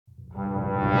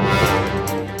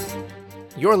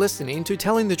You're listening to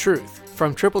Telling the Truth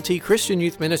from Triple T Christian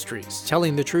Youth Ministries,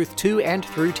 telling the truth to and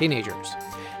through teenagers.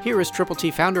 Here is Triple T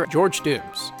founder George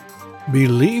Dooms.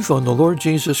 Believe on the Lord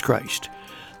Jesus Christ.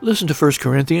 Listen to 1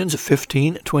 Corinthians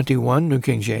 15:21, New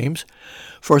King James.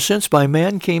 For since by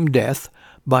man came death,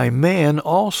 by man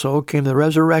also came the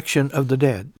resurrection of the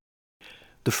dead.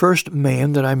 The first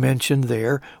man that I mentioned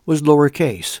there was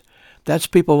lowercase. That's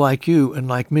people like you and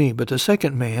like me. But the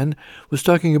second man was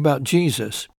talking about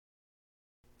Jesus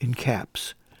in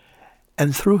caps.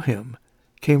 And through him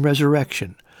came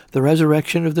resurrection, the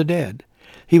resurrection of the dead.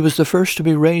 He was the first to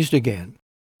be raised again,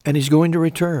 and he's going to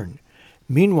return.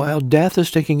 Meanwhile, death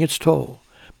is taking its toll.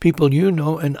 People you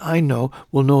know and I know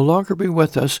will no longer be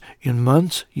with us in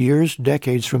months, years,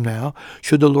 decades from now,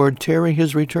 should the Lord tarry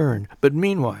his return. But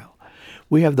meanwhile,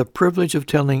 we have the privilege of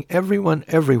telling everyone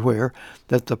everywhere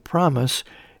that the promise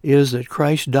is that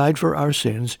Christ died for our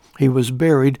sins, he was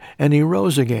buried, and he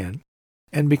rose again.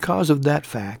 And because of that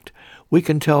fact, we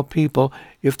can tell people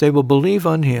if they will believe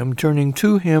on him, turning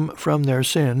to him from their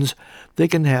sins, they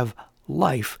can have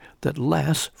life that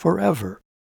lasts forever.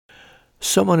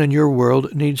 Someone in your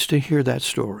world needs to hear that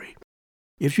story.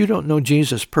 If you don't know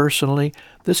Jesus personally,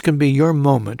 this can be your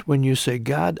moment when you say,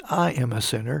 God, I am a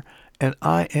sinner, and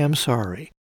I am sorry.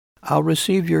 I'll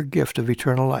receive your gift of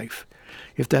eternal life.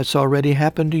 If that's already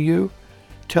happened to you,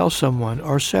 tell someone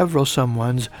or several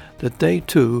someones that they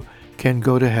too can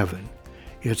go to heaven.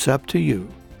 It's up to you.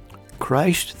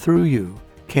 Christ through you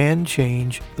can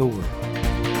change the world.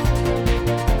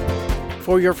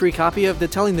 For your free copy of the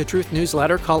Telling the Truth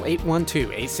newsletter, call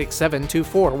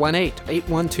 812-867-2418,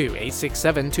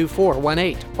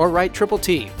 812-867-2418, or write Triple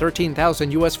T,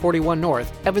 13,000 U.S. 41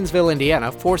 North, Evansville,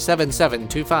 Indiana,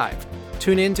 47725.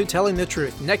 Tune in to Telling the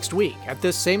Truth next week at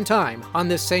this same time on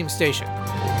this same station.